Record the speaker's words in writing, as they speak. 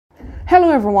Hello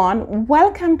everyone,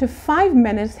 welcome to 5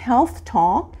 Minutes Health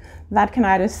Talk that can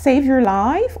either save your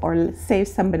life or save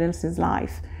somebody else's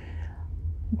life.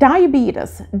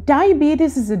 Diabetes.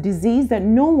 Diabetes is a disease that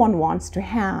no one wants to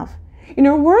have. In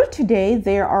our world today,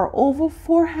 there are over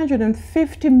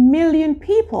 450 million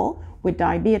people with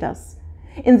diabetes.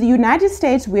 In the United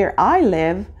States, where I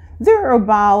live, there are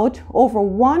about over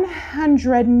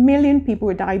 100 million people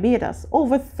with diabetes.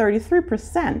 Over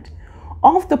 33%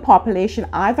 of the population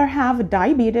either have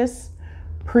diabetes,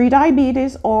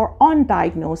 prediabetes, or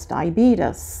undiagnosed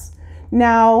diabetes.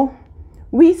 Now,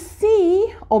 we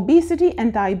see obesity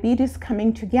and diabetes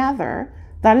coming together.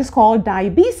 That is called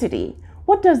diabesity.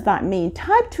 What does that mean?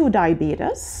 Type 2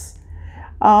 diabetes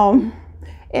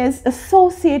is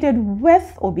associated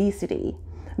with obesity.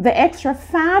 The extra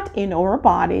fat in our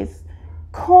bodies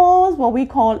cause what we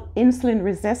call insulin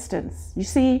resistance. You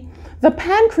see, the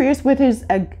pancreas, which is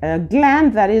a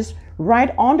gland that is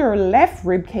right under our left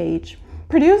rib cage,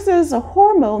 produces a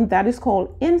hormone that is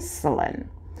called insulin.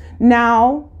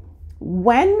 Now,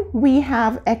 when we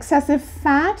have excessive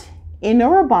fat in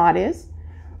our bodies,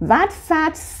 that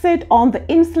fat sits on the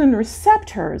insulin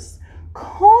receptors,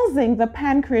 causing the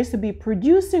pancreas to be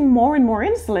producing more and more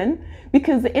insulin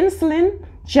because the insulin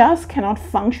just cannot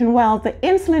function well. The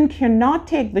insulin cannot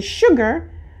take the sugar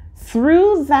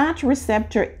through that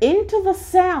receptor into the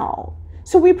cell.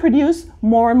 So we produce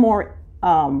more and more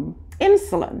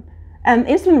insulin, and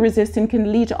insulin resistance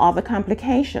can lead to other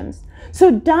complications. So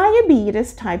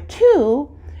diabetes type 2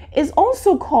 is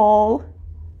also called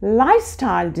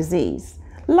lifestyle disease.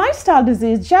 Lifestyle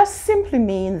disease just simply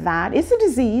means that it's a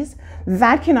disease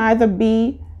that can either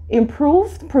be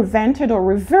improved, prevented, or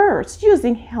reversed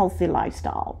using healthy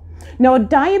lifestyle. Now,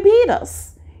 diabetes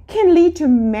can lead to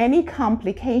many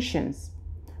complications.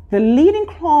 The leading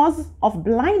cause of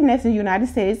blindness in the United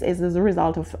States is as a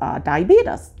result of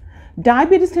diabetes.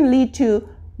 Diabetes can lead to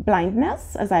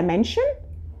blindness, as I mentioned,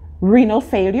 renal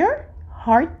failure,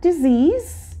 heart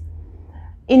disease,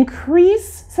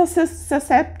 increased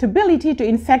susceptibility to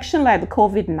infection like the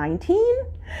COVID-19.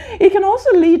 It can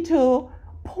also lead to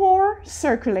poor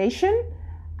circulation,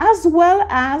 as well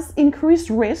as increased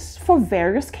risks for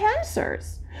various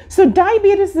cancers. So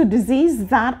diabetes is a disease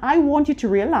that I want you to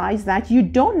realize that you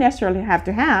don't necessarily have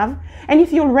to have. And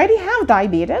if you already have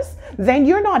diabetes, then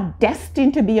you're not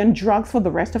destined to be on drugs for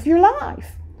the rest of your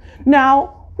life.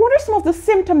 Now, what are some of the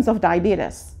symptoms of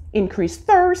diabetes? Increased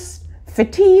thirst,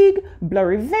 fatigue,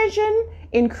 blurry vision,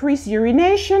 increased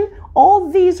urination.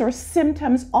 All these are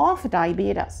symptoms of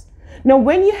diabetes. Now,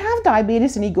 when you have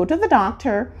diabetes and you go to the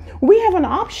doctor, we have an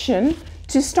option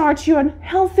to start you on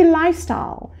healthy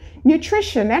lifestyle,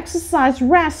 nutrition, exercise,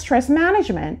 rest, stress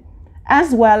management,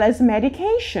 as well as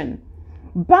medication.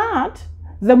 But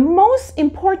the most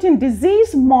important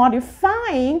disease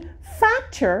modifying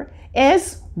factor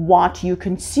is what you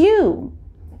consume.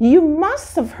 You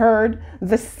must have heard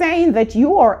the saying that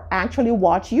you are actually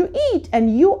what you eat,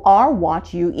 and you are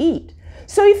what you eat.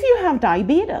 So if you have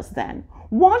diabetes, then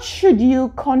what should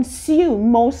you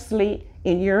consume mostly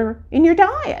in your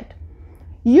diet?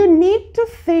 You need to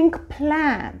think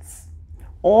plants.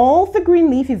 All the green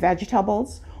leafy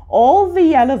vegetables, all the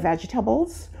yellow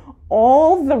vegetables,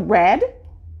 all the red,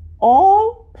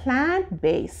 all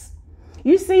plant-based.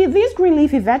 You see, these green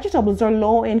leafy vegetables are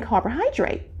low in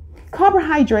carbohydrate.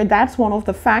 Carbohydrate, that's one of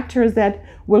the factors that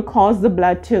will cause the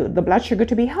blood sugar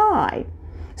to be high.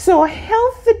 So a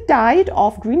healthy diet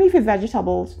of green leafy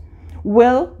vegetables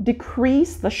will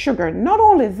decrease the sugar. Not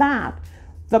only that,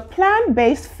 the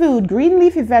plant-based food, green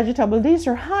leafy vegetables, these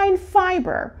are high in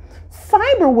fiber.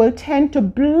 Fiber will tend to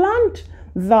blunt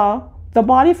the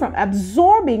body from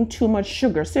absorbing too much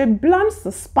sugar, so it blunts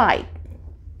the spike.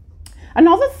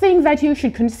 Another thing that you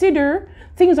should consider,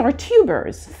 things are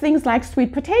tubers, things like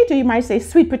sweet potato. You might say,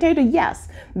 sweet potato, yes,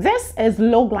 this is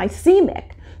low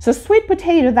glycemic. So sweet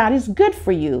potato, that is good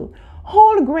for you.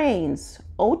 Whole grains,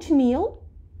 oatmeal,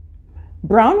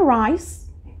 brown rice,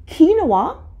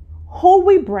 quinoa, whole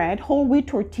wheat bread, whole wheat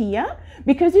tortilla,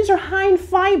 because these are high in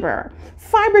fiber.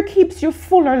 Fiber keeps you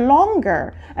fuller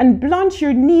longer and blunts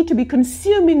your need to be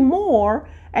consuming more,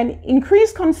 and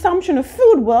increased consumption of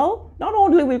food will not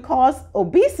only will cause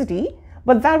obesity,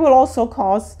 but that will also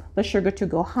cause the sugar to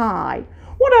go high.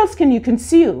 What else can you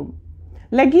consume?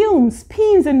 Legumes,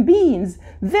 peas and beans.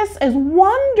 This is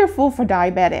wonderful for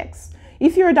diabetics.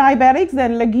 If you're diabetic,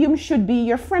 then legumes should be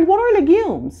your friend. What are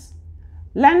legumes?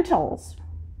 Lentils,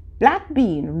 black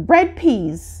bean, red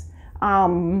peas,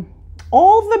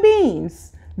 all the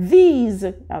beans, these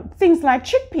things like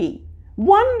chickpea.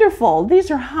 Wonderful.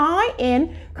 These are high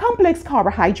in complex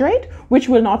carbohydrate, which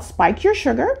will not spike your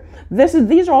sugar,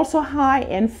 These are also high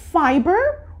in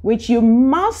fiber, which you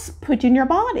must put in your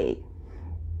body.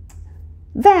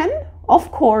 Then,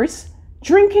 of course,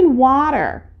 drinking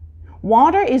water.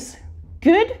 Water is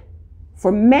good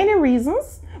for many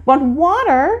reasons, but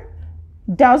water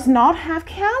does not have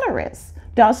calories,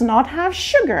 does not have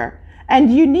sugar,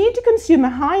 and you need to consume a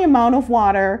high amount of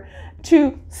water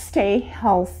to stay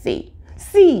healthy.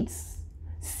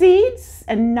 Seeds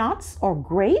and nuts are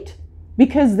great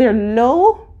because they're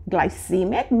low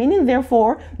glycemic, meaning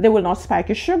therefore they will not spike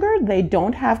your sugar. They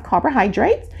don't have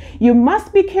carbohydrates. You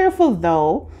must be careful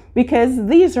though, because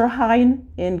these are high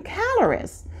in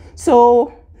calories.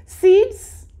 So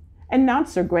seeds and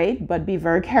nuts are great, but be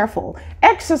very careful.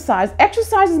 Exercise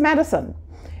is medicine.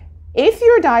 If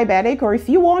you're diabetic, or if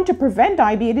you want to prevent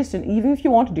diabetes, and even if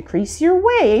you want to decrease your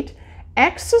weight,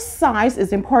 exercise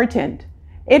is important.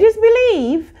 It is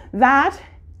believed that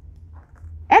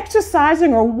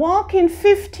exercising or walking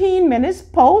 15 minutes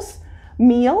post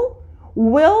meal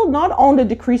will not only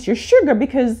decrease your sugar,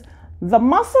 because the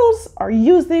muscles are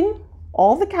using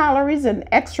all the calories and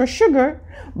extra sugar,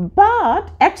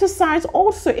 but exercise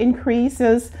also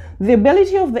increases the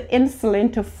ability of the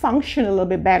insulin to function a little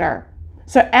bit better.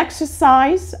 So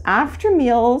exercise after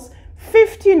meals,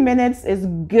 15 minutes is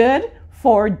good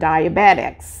for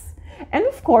diabetics. And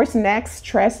of course, next,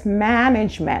 stress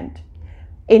management.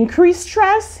 Increased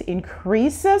stress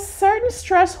increases certain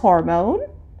stress hormone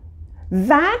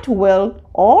that will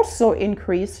also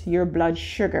increase your blood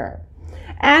sugar.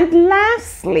 And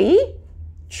lastly,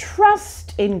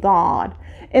 trust in God.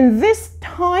 In this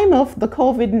time of the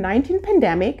COVID-19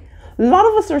 pandemic, a lot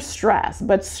of us are stressed,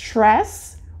 but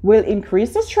stress will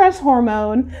increase the stress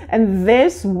hormone, and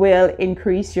this will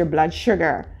increase your blood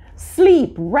sugar.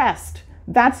 Sleep, rest,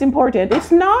 that's important.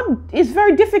 It's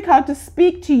very difficult to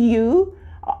speak to you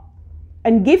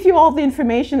and give you all the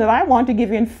information that I want to give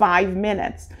you in 5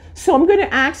 minutes. So I'm going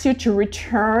to ask you to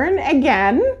return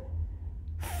again,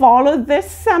 follow this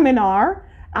seminar,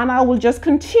 and I will just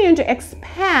continue to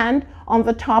expand on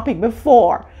the topic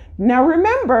before. Now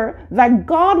remember that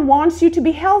God wants you to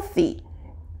be healthy.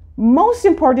 Most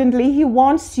importantly, He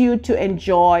wants you to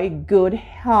enjoy good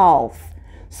health.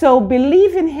 So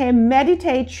believe in Him,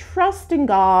 meditate, trust in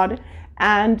God,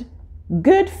 and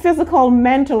good physical,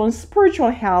 mental, and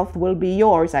spiritual health will be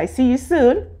yours. I see you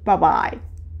soon. Bye-bye.